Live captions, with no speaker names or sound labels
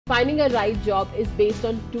Finding a right job is based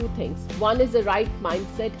on two things. One is the right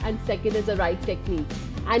mindset and second is the right technique.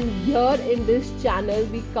 And here in this channel,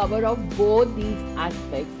 we cover up both these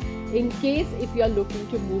aspects in case if you are looking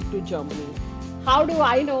to move to Germany. How do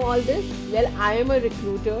I know all this? Well, I am a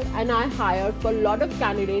recruiter and I hire for a lot of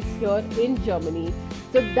candidates here in Germany.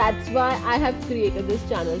 So that's why I have created this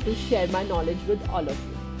channel to share my knowledge with all of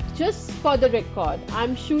you. Just for the record,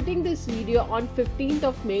 I'm shooting this video on 15th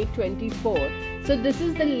of May 24. So this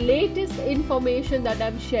is the latest information that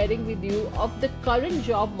I'm sharing with you of the current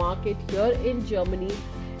job market here in Germany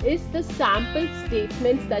is the sample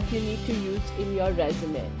statements that you need to use in your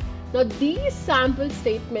resume. Now these sample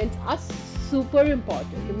statements are super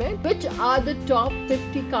important. Which are the top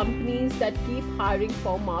 50 companies that keep hiring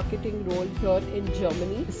for marketing role here in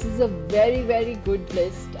Germany? This is a very good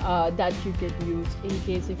list that you can use in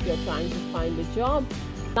case if you're trying to find a job.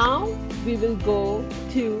 Now we will go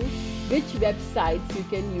to which websites you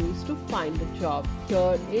can use to find a job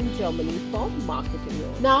here in Germany for marketing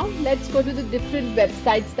role. Now let's go to the different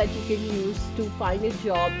websites that you can use to find a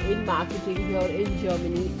job in marketing here in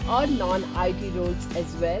Germany or non-IT roles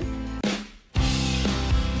as well.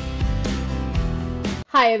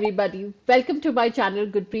 Hi everybody, welcome to my channel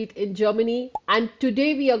Gurpreet in Germany, and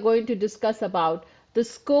today we are going to discuss about the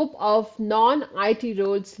scope of non-IT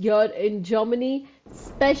roles here in Germany,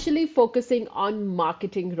 especially focusing on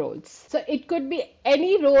marketing roles. So it could be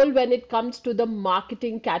any role when it comes to the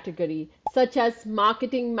marketing category, such as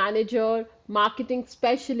marketing manager, marketing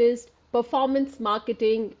specialist, performance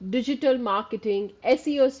marketing, digital marketing,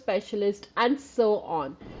 SEO specialist, and so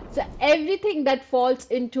on. So everything that falls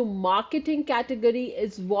into marketing category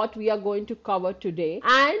is what we are going to cover today.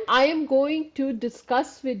 And I am going to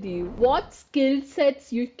discuss with you what skill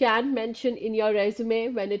sets you can mention in your resume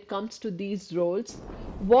when it comes to these roles.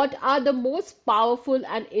 What are the most powerful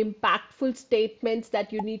and impactful statements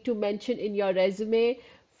that you need to mention in your resume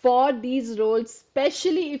for these roles,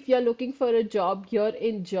 especially if you're looking for a job here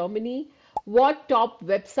in Germany? What top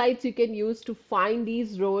websites you can use to find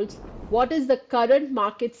these roles? What is the current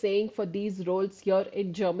market saying for these roles here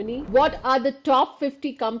in Germany? What are the top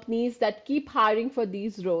 50 companies that keep hiring for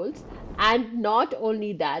these roles? And not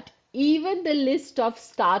only that, even the list of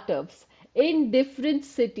startups in different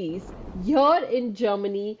cities here in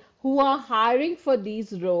Germany who are hiring for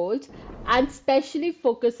these roles and especially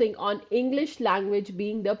focusing on English language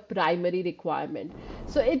being the primary requirement.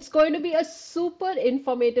 So it's going to be a super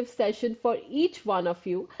informative session for each one of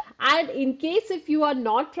you. And in case if you are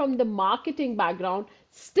not from the marketing background,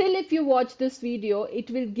 still if you watch this video,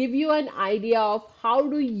 it will give you an idea of how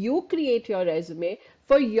do you create your resume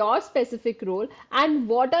for your specific role and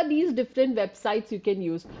what are these different websites you can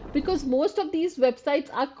use, because most of these websites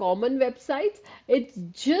are common websites. It's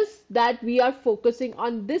just that we are focusing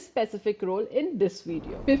on this specific role in this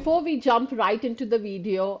video. Before we jump right into the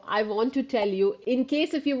video, I want to tell you, in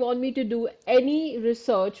case if you want me to do any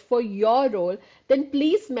research for your role, then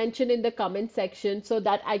please mention in the comment section so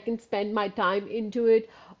that I can spend my time into it.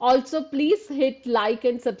 Also, please hit like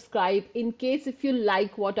and subscribe in case if you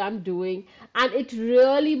like what I'm doing, and it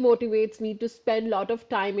really motivates me to spend a lot of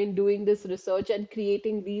time in doing this research and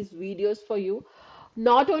creating these videos for you.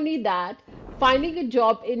 Not only that, finding a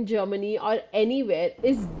job in Germany or anywhere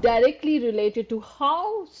is directly related to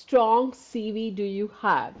how strong CV do you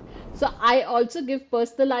have. So I also give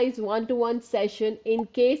personalized one-to-one session in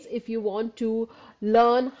case if you want to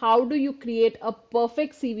learn how do you create a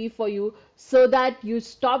perfect CV for you so that you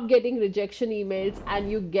stop getting rejection emails and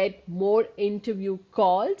you get more interview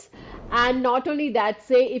calls. And not only that,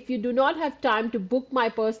 say if you do not have time to book my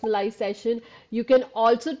personalized session, you can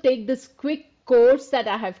also take this quick course that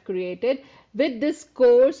I have created. With this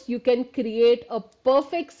course, you can create a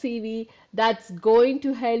perfect CV that's going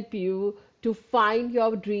to help you to find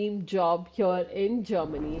your dream job here in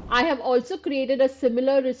Germany. I have also created a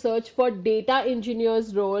similar research for data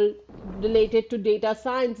engineers role related to data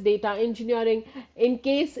science, data engineering. In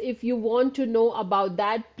case if you want to know about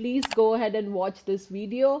that, please go ahead and watch this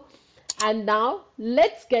video. And now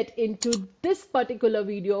let's get into this particular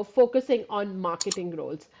video focusing on marketing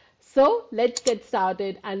roles. So let's get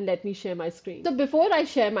started and let me share my screen. So before I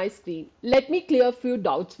share my screen, let me clear a few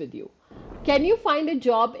doubts with you. Can you find a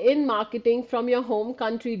job in marketing from your home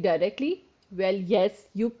country directly? Well, yes,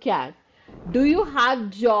 you can. Do you have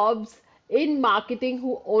jobs in marketing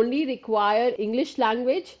who only require English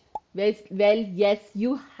language? Well, yes,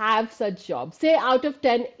 you have such jobs. Say out of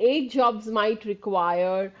 10, 8 jobs might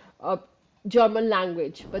require German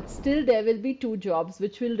language, but still there will be two jobs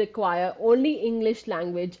which will require only English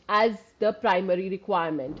language as the primary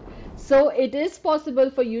requirement. So it is possible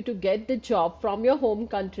for you to get the job from your home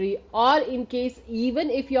country, or in case even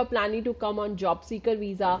if you're planning to come on job seeker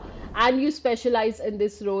visa and you specialize in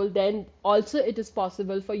this role, then also it is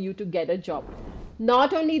possible for you to get a job.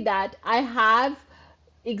 Not only that, I have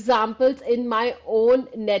examples in my own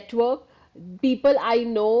network, people I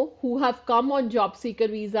know who have come on job seeker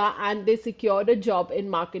visa and they secured a job in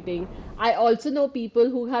marketing. I also know people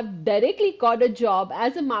who have directly got a job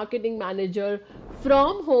as a marketing manager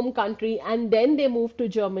from home country and then they moved to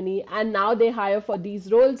Germany and now they hire for these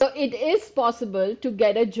roles. So it is possible to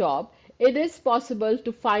get a job. It is possible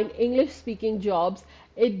to find English speaking jobs.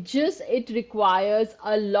 It requires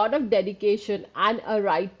a lot of dedication and a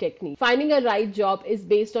right technique. Finding a right job is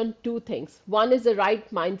based on two things. One is the right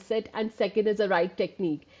mindset and second is the right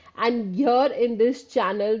technique. And here in this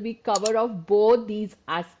channel we cover off both these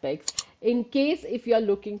aspects in case if you are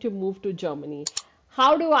looking to move to Germany.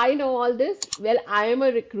 How do I know all this? Well, I am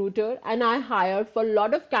a recruiter and I hire for a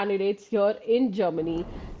lot of candidates here in Germany.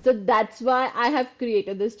 So that's why I have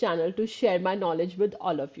created this channel to share my knowledge with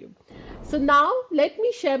all of you. So now let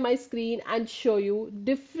me share my screen and show you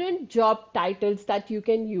different job titles that you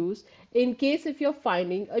can use in case if you're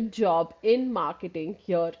finding a job in marketing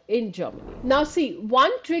here in Germany. Now see,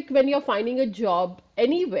 one trick when you're finding a job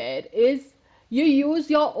anywhere is you use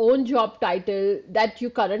your own job title that you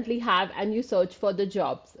currently have and you search for the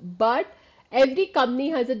jobs. But every company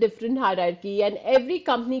has a different hierarchy and every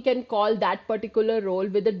company can call that particular role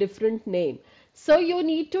with a different name. So you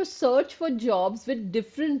need to search for jobs with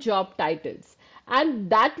different job titles and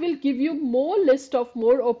that will give you more list of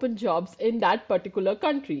more open jobs in that particular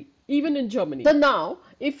country, even in Germany. So now,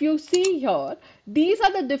 if you see here, these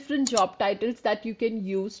are the different job titles that you can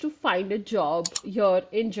use to find a job here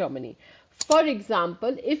in Germany. For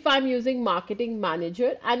example, if I'm using marketing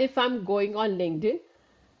manager and if I'm going on LinkedIn,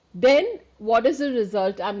 then what is the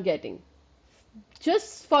result I'm getting?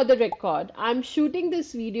 Just for the record, I'm shooting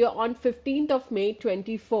this video on 15th of May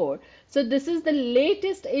 24. So this is the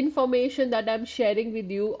latest information that I'm sharing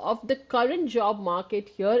with you of the current job market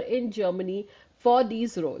here in Germany for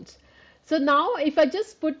these roles. So now if I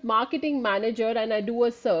just put marketing manager and I do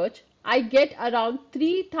a search, I get around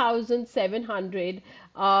 3,700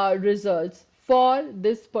 results for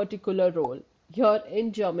this particular role here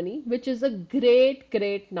in Germany, which is a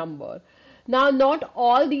great number. Now, not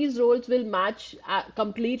all these roles will match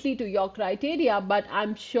completely to your criteria, but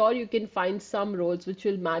I'm sure you can find some roles which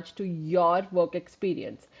will match to your work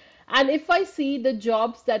experience. And if I see the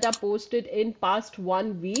jobs that are posted in past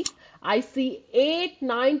 1 week, I see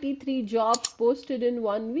 893 jobs posted in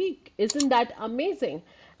 1 week. Isn't that amazing?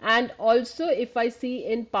 And also if I see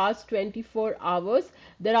in past 24 hours,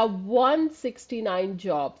 there are 169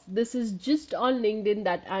 jobs. This is just on LinkedIn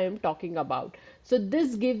that I am talking about. So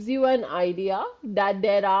this gives you an idea that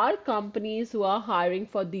there are companies who are hiring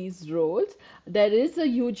for these roles. There is a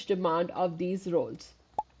huge demand of these roles.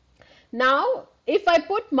 Now, if I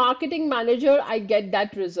put marketing manager, I get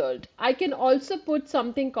that result. I can also put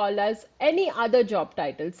something called as any other job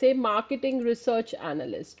title, say marketing research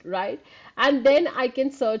analyst, right? And then I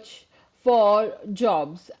can search for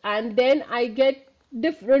jobs and then I get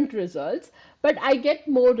different results, but I get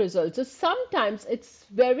more results. So sometimes it's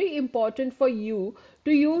very important for you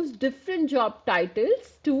to use different job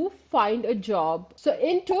titles to find a job. So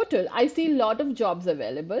in total, I see a lot of jobs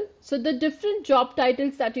available. So the different job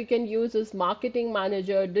titles that you can use is marketing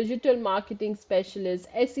manager, digital marketing specialist,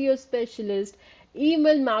 SEO specialist,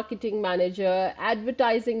 email marketing manager,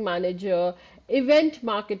 advertising manager, event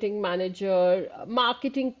marketing manager,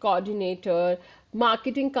 marketing coordinator,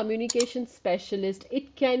 marketing communication specialist.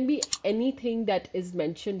 It can be anything that is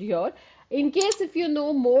mentioned here. In case if you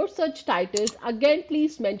know more such titles, again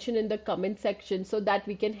please mention in the comment section so that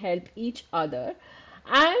we can help each other.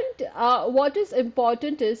 And what is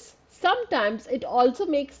important is sometimes it also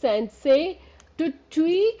makes sense, say, to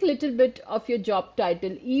tweak little bit of your job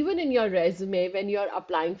title even in your resume when you're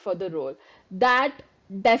applying for the role. That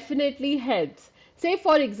definitely helps. Say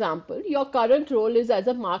for example, your current role is as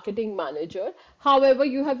a marketing manager. However,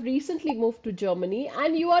 you have recently moved to Germany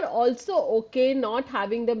and you are also okay not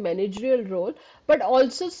having the managerial role, but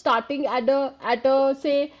also starting at a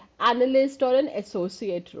say analyst or an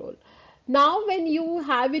associate role. Now, when you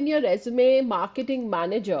have in your resume marketing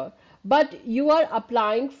manager, but you are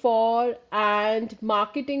applying for and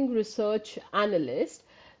marketing research analyst,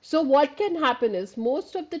 so what can happen is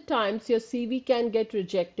most of the times your CV can get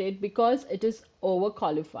rejected because it is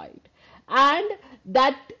overqualified. And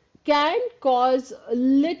that can cause a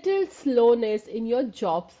little slowness in your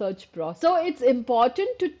job search process. So it's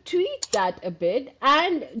important to tweak that a bit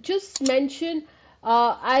and just mention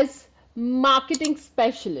as marketing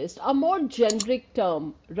specialist, a more generic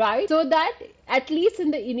term, right? So that at least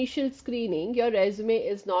in the initial screening, your resume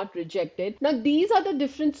is not rejected. Now, these are the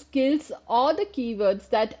different skills or the keywords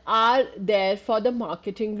that are there for the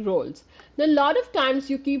marketing roles. Now, a lot of times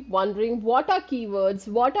you keep wondering what are keywords,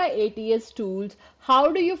 what are ATS tools,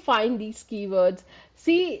 how do you find these keywords?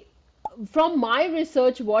 See, from my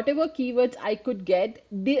research, whatever keywords I could get,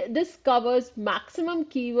 this covers maximum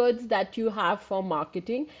keywords that you have for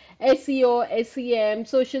marketing, SEO, SEM,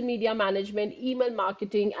 social media management, email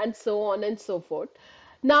marketing, and so on and so forth.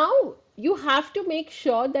 Now, you have to make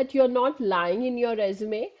sure that you're not lying in your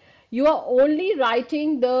resume. You are only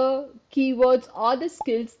writing the keywords or the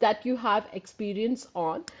skills that you have experience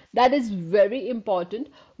on. That is very important.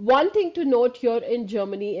 One thing to note here in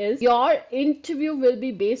Germany is your interview will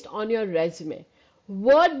be based on your resume.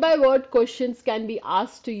 Word by word questions can be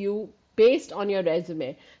asked to you based on your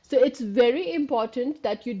resume. So it's very important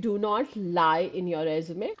that you do not lie in your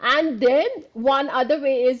resume. And then one other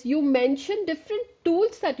way is you mention different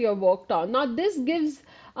tools that you have worked on. Now this gives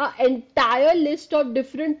an entire list of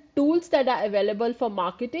different tools that are available for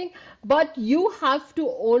marketing, but you have to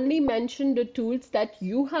only mention the tools that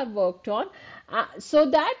you have worked on so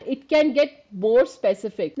that it can get more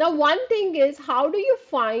specific. Now, one thing is, how do you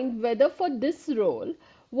find whether for this role,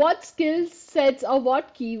 what skill sets or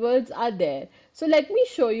what keywords are there? So let me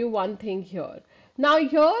show you one thing here. Now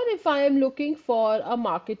here, if I am looking for a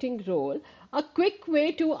marketing role, a quick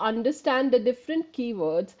way to understand the different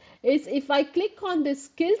keywords is if I click on the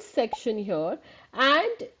skills section here,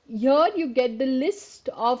 and here you get the list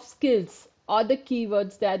of skills or the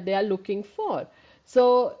keywords that they are looking for.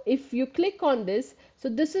 So if you click on this, so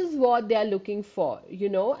this is what they are looking for,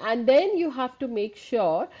 and then you have to make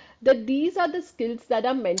sure that these are the skills that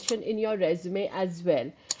are mentioned in your resume as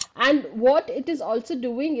well. And what it is also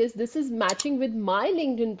doing is this is matching with my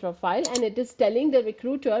LinkedIn profile, and it is telling the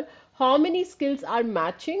recruiter how many skills are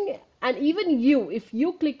matching. And even you, if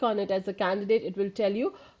you click on it as a candidate, it will tell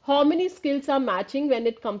you how many skills are matching when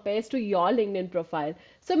it compares to your LinkedIn profile.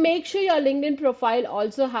 So make sure your LinkedIn profile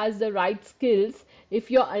also has the right skills if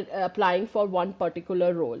you're applying for one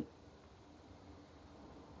particular role.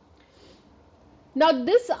 Now,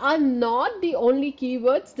 these are not the only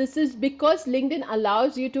keywords. This is because LinkedIn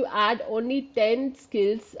allows you to add only 10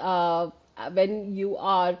 skills when you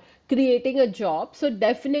are creating a job. So,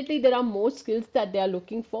 definitely, there are more skills that they are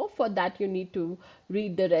looking for. For that, you need to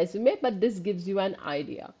read the resume, but this gives you an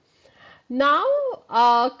idea. Now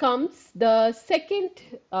comes the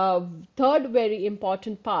third very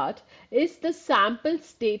important part is the sample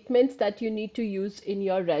statements that you need to use in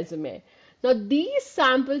your resume. Now, these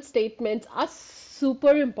sample statements are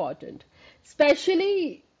super important,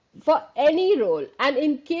 especially for any role and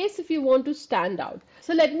in case if you want to stand out.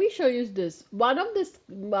 So let me show you this. One of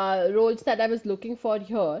the roles that I was looking for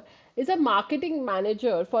here is a marketing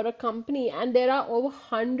manager for a company, and there are over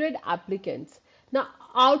 100 applicants. Now,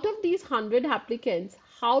 out of these 100 applicants,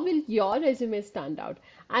 how will your resume stand out?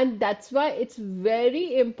 And that's why it's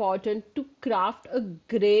very important to craft a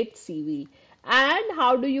great CV. And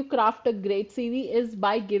how do you craft a great CV is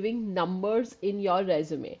by giving numbers in your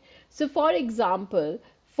resume. So, for example,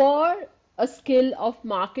 for a skill of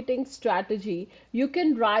marketing strategy, you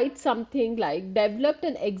can write something like developed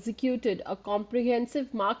and executed a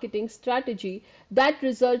comprehensive marketing strategy that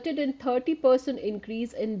resulted in 30%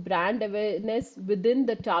 increase in brand awareness within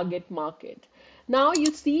the target market. Now you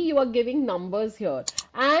see you are giving numbers here.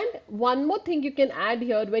 And one more thing you can add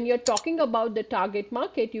here, when you're talking about the target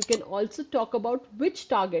market, you can also talk about which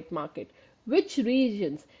target market, which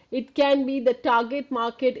regions. It can be the target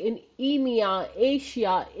market in EMEA,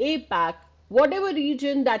 Asia, APAC, whatever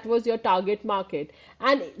region that was your target market.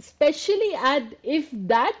 And especially if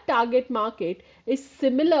that target market is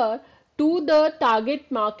similar to the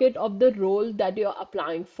target market of the role that you're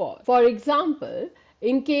applying for. For example,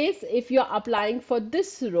 in case if you're applying for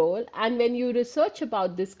this role and when you research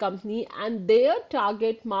about this company and their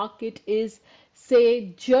target market is say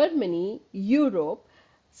Germany, Europe,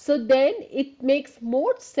 so then it makes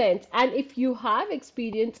more sense. And if you have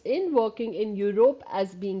experience in working in Europe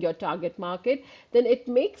as being your target market, then it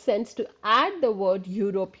makes sense to add the word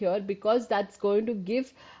Europe here, because that's going to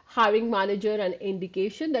give hiring manager an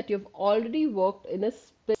indication that you've already worked in a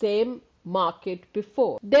same market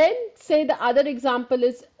before. Then, say the other example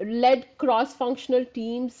is led cross functional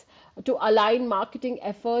teams to align marketing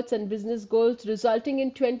efforts and business goals, resulting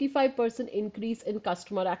in 25% increase in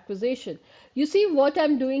customer acquisition. You see what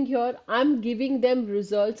I'm doing here? I'm giving them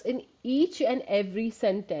results in each and every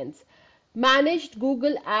sentence. Managed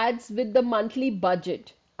Google Ads with the monthly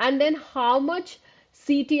budget, and then how much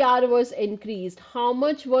CTR was increased, how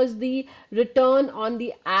much was the return on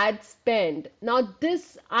the ad spend. Now,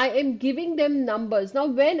 this I am giving them numbers. Now,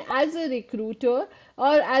 when as a recruiter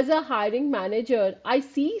or as a hiring manager, I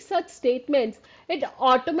see such statements, it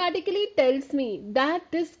automatically tells me that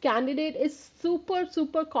this candidate is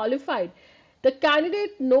super qualified. The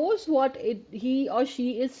candidate knows what he or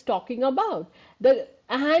she is talking about.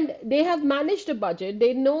 And they have managed a budget,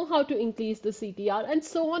 they know how to increase the CTR, and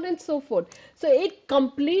so on and so forth. So it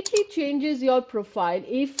completely changes your profile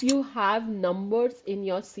if you have numbers in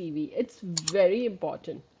your CV. It's very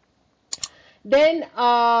important. Then,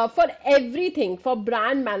 for everything, for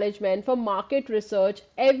brand management, for market research,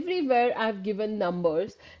 everywhere I've given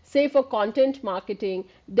numbers. Say for content marketing,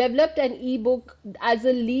 developed an ebook as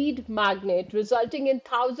a lead magnet, resulting in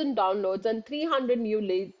 1,000 downloads and 300 new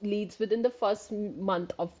leads within the first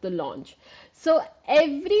month of the launch. So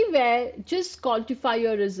everywhere, just quantify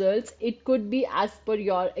your results. It could be as per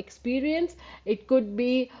your experience, it could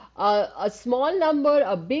be a small number,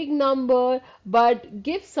 a big number, but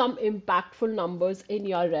give some impactful numbers in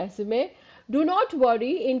your resume. Do not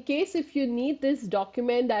worry, in case if you need this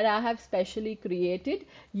document that I have specially created,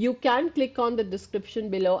 you can click on the description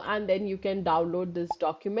below and then you can download this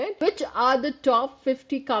document. Which are the top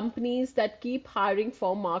 50 companies that keep hiring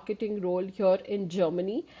for marketing role here in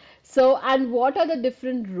Germany? So, and what are the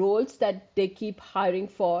different roles that they keep hiring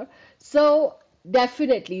for? So,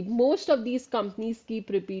 definitely, most of these companies keep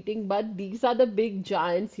repeating, but these are the big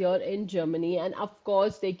giants here in Germany, and of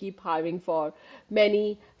course, they keep hiring for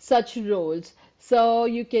many such roles. So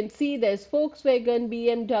you can see there's Volkswagen,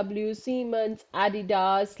 BMW, Siemens,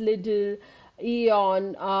 Adidas, Lidl,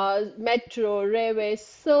 Eon, Metro, Railway,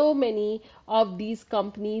 so many of these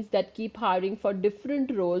companies that keep hiring for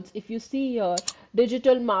different roles. If you see here,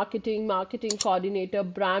 digital marketing, marketing coordinator,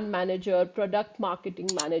 brand manager, product marketing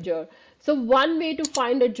manager. So one way to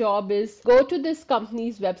find a job is go to this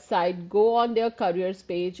company's website, go on their careers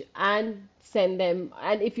page and send them.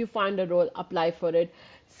 And if you find a role, apply for it.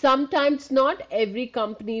 Sometimes not every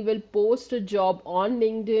company will post a job on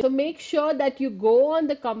LinkedIn. So make sure that you go on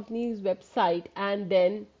the company's website and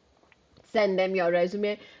then send them your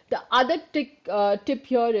resume. The other tip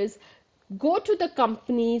here is go to the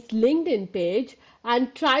company's LinkedIn page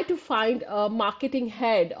and try to find a marketing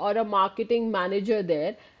head or a marketing manager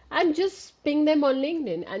there and just ping them on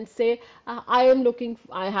LinkedIn and say,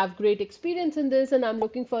 I have great experience in this and I'm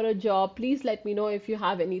looking for a job. Please let me know if you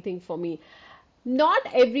have anything for me. Not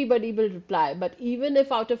everybody will reply, but even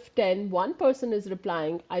if out of 10, one person is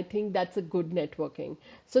replying, I think that's a good networking.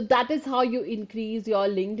 So that is how you increase your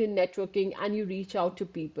LinkedIn networking and you reach out to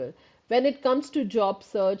people. When it comes to job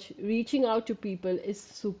search, reaching out to people is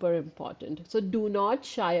super important. So do not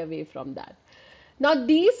shy away from that. Now,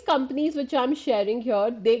 these companies which I'm sharing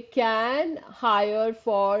here, they can hire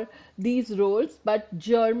for these roles, but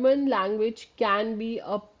German language can be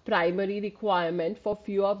a primary requirement for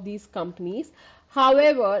few of these companies.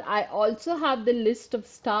 However, I also have the list of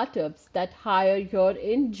startups that hire here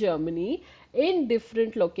in Germany in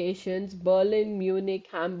different locations: Berlin, Munich,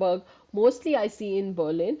 Hamburg. Mostly I see in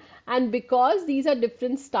Berlin. And because these are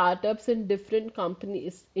different startups in different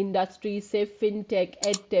companies, industries, say fintech,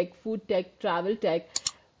 edtech, food tech, travel tech,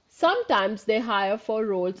 sometimes they hire for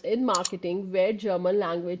roles in marketing where German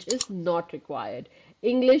language is not required.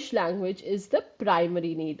 English language is the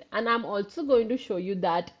primary need. And I'm also going to show you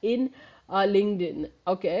that in LinkedIn.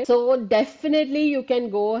 Okay. So definitely you can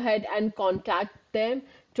go ahead and contact them,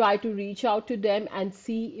 try to reach out to them and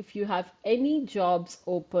see if you have any jobs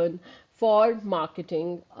open for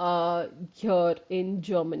marketing here in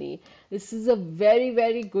Germany. This is a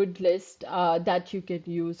very good list that you can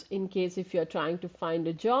use in case if you're trying to find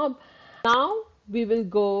a job. Now we will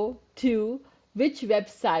go to which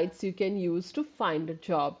websites you can use to find a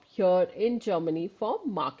job here in Germany for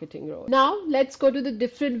marketing roles. Now let's go to the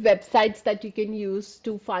different websites that you can use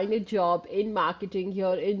to find a job in marketing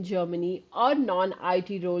here in Germany or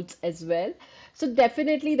non-IT roles as well. So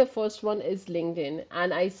definitely the first one is LinkedIn,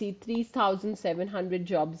 and I see 3,700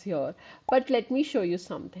 jobs here. But let me show you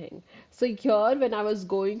something. So here when I was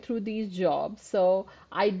going through these jobs, so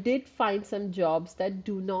I did find some jobs that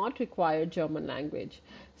do not require German language.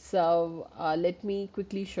 So let me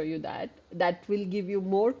quickly show you that. that will give you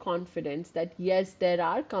more confidence that yes, there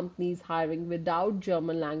are companies hiring without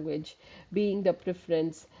German language being the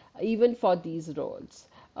preference even for these roles.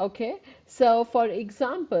 Okay, so for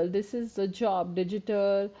example, this is the job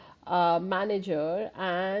digital manager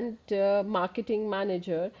and marketing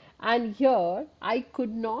manager, and here I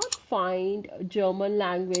could not find German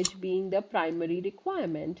language being the primary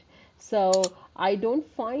requirement. So I don't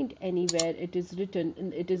find anywhere it is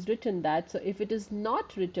written that. So if it is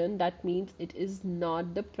not written, that means it is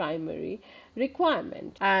not the primary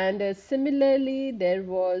requirement. And similarly, there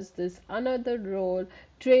was this another role,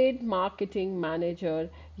 trade marketing manager.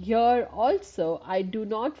 Here also, I do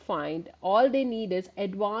not find. All they need is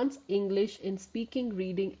advanced English in speaking,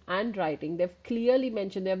 reading, and writing. They've clearly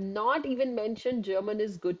mentioned, they have not even mentioned German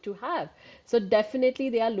is good to have. So definitely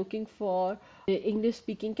they are looking for English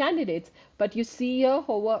speaking candidates. But you see here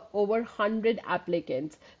over 100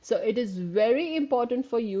 applicants. So it is very important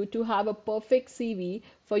for you to have a perfect CV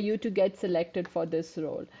for you to get selected for this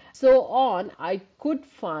role. So on, I could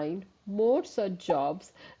find more such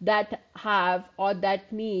jobs that have or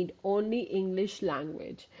that need only English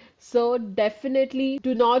language. So definitely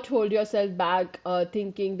do not hold yourself back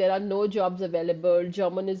thinking there are no jobs available,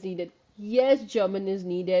 German is needed. Yes, German is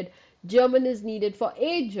needed. German is needed for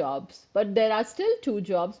 8 jobs, but there are still 2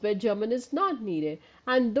 jobs where German is not needed.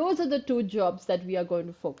 And those are the 2 jobs that we are going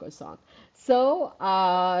to focus on. So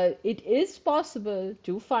it is possible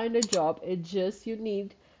to find a job. It's just you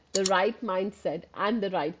need the right mindset and the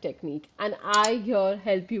right technique. And I here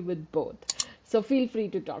help you with both. So feel free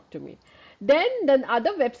to talk to me. Then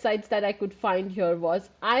other websites that I could find here was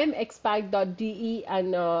imexpac.de,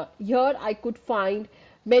 and here I could find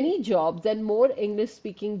many jobs and more English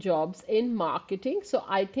speaking jobs in marketing. So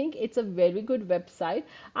I think it's a very good website.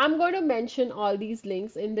 I'm going to mention all these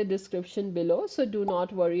links in the description below, so do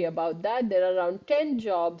not worry about that. There are around 10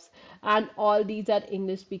 jobs and all these are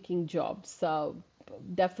English speaking jobs. So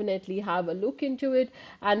definitely have a look into it,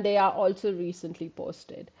 and they are also recently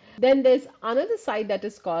posted. Then there's another site that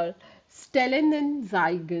is called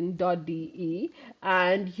stellenanzeigen.de,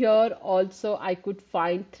 and here also I could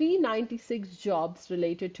find 396 jobs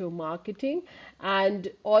related to marketing, and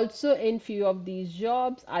also in few of these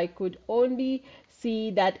jobs I could only see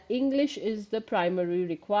that English is the primary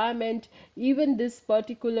requirement. Even this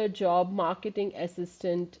particular job, marketing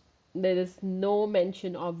assistant, there is no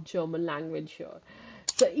mention of German language here.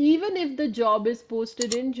 So even if the job is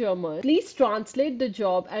posted in German, please translate the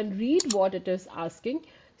job and read what it is asking.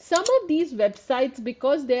 Some of these websites,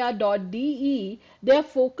 because they are .de, they are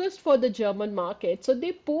focused for the German market. So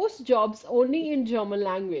they post jobs only in German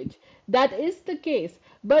language. That is the case.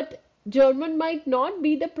 But German might not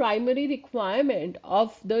be the primary requirement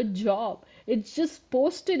of the job. It's just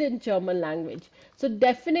posted in German language. So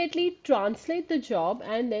definitely translate the job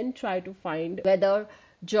and then try to find whether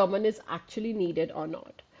German is actually needed or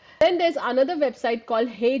not. Then there's another website called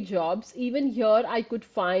Hey Jobs. Even here I could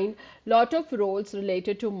find lot of roles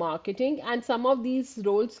related to marketing, and some of these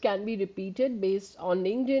roles can be repeated based on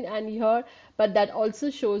LinkedIn and here, but that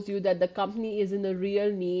also shows you that the company is in a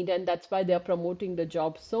real need, and that's why they're promoting the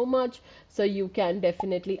job so much. So you can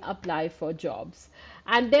definitely apply for jobs.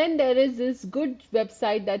 And then there is this good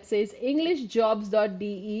website that says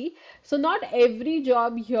englishjobs.de. So not every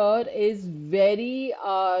job here is very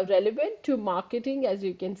relevant to marketing, as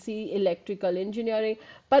you can see, electrical engineering,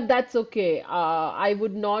 but that's okay. I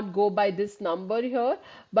would not go by this number here,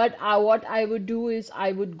 but what I would do is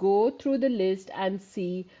I would go through the list and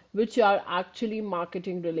see which are actually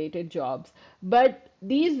marketing related jobs. But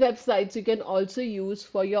these websites you can also use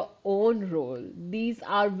for your own role. These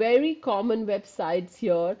are very common websites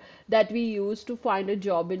here that we use to find a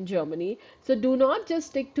job in Germany. So do not just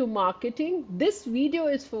stick to marketing. This video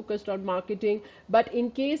is focused on marketing, but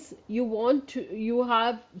in case you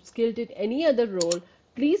have skilled in any other role,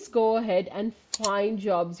 please go ahead and find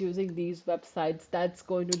jobs using these websites. That's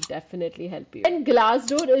going to definitely help you. And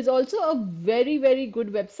Glassdoor is also a very, very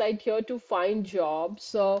good website here to find jobs.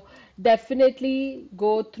 So definitely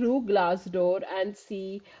go through Glassdoor and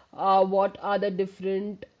see what are the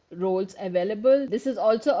different roles available. This is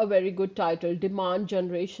also a very good title, Demand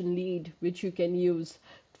Generation Lead, which you can use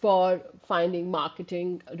for finding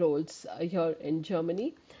marketing roles here in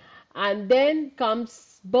Germany. And then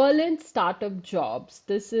comes Berlin Startup Jobs.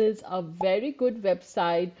 This is a very good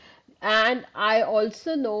website. And I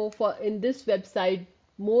also know for in this website,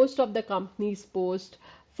 most of the companies post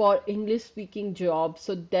for English speaking jobs.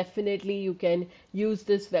 So definitely you can use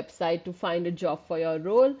this website to find a job for your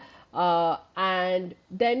role. And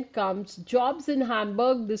then comes Jobs in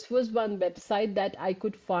Hamburg. This was one website that I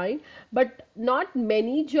could find, but not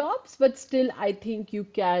many jobs, but still I think you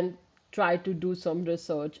can try to do some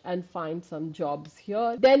research and find some jobs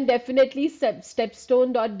here. Then definitely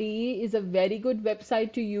stepstone.de is a very good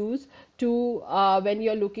website to use to when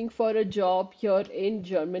you're looking for a job here in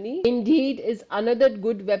Germany. Indeed is another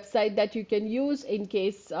good website that you can use in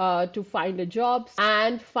case to find a job.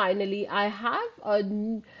 And finally, I have a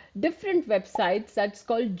different websites that's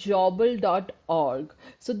called jobble.org.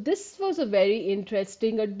 So this was a very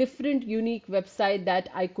interesting, a different unique website that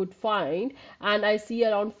I could find, and I see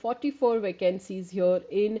around 44 vacancies here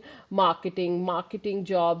in marketing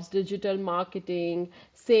jobs, digital marketing,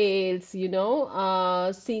 sales,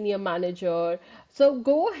 senior manager. So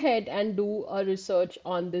go ahead and do a research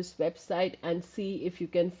on this website and see if you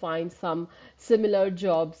can find some similar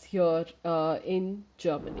jobs here in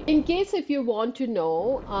Germany. In case if you want to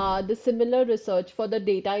know the similar research for the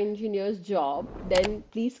data engineer's job, then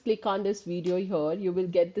please click on this video here. You will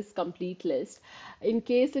get this complete list. In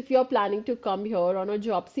case if you're planning to come here on a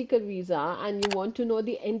job seeker visa and you want to know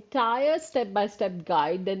the entire step-by-step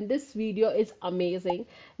guide, then this video is amazing.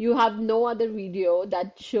 You have no other video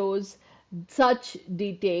that shows such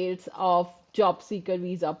details of job seeker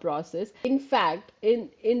visa process. In fact,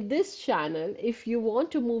 in this channel, if you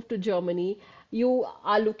want to move to Germany, you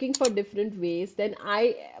are looking for different ways, then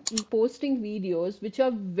I am posting videos which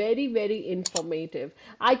are very informative.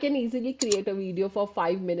 I can easily create a video for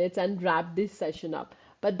 5 minutes and wrap this session up,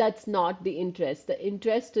 but that's not the interest. The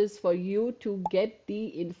interest is for you to get the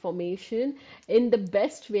information in the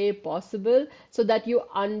best way possible so that you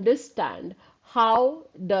understand how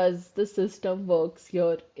does the system works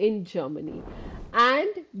here in Germany. And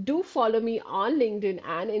do follow me on LinkedIn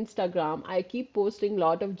and Instagram. I keep posting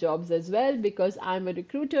lot of jobs as well because I'm a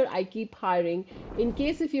recruiter. I keep hiring. In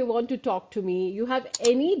case if you want to talk to me, you have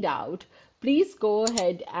any doubt, please go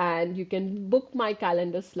ahead and you can book my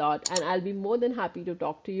calendar slot and I'll be more than happy to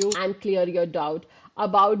talk to you and clear your doubt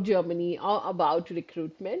about Germany or about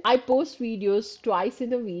recruitment. I post videos twice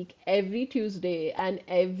in a week, every Tuesday and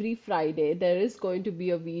every Friday. There is going to be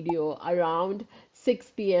a video around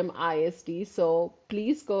 6 p.m. IST. So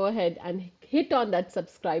please go ahead and hit on that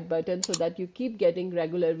subscribe button so that you keep getting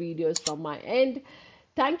regular videos from my end.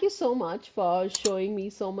 Thank you so much for showing me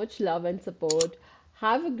so much love and support.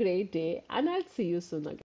 Have a great day, and I'll see you soon again.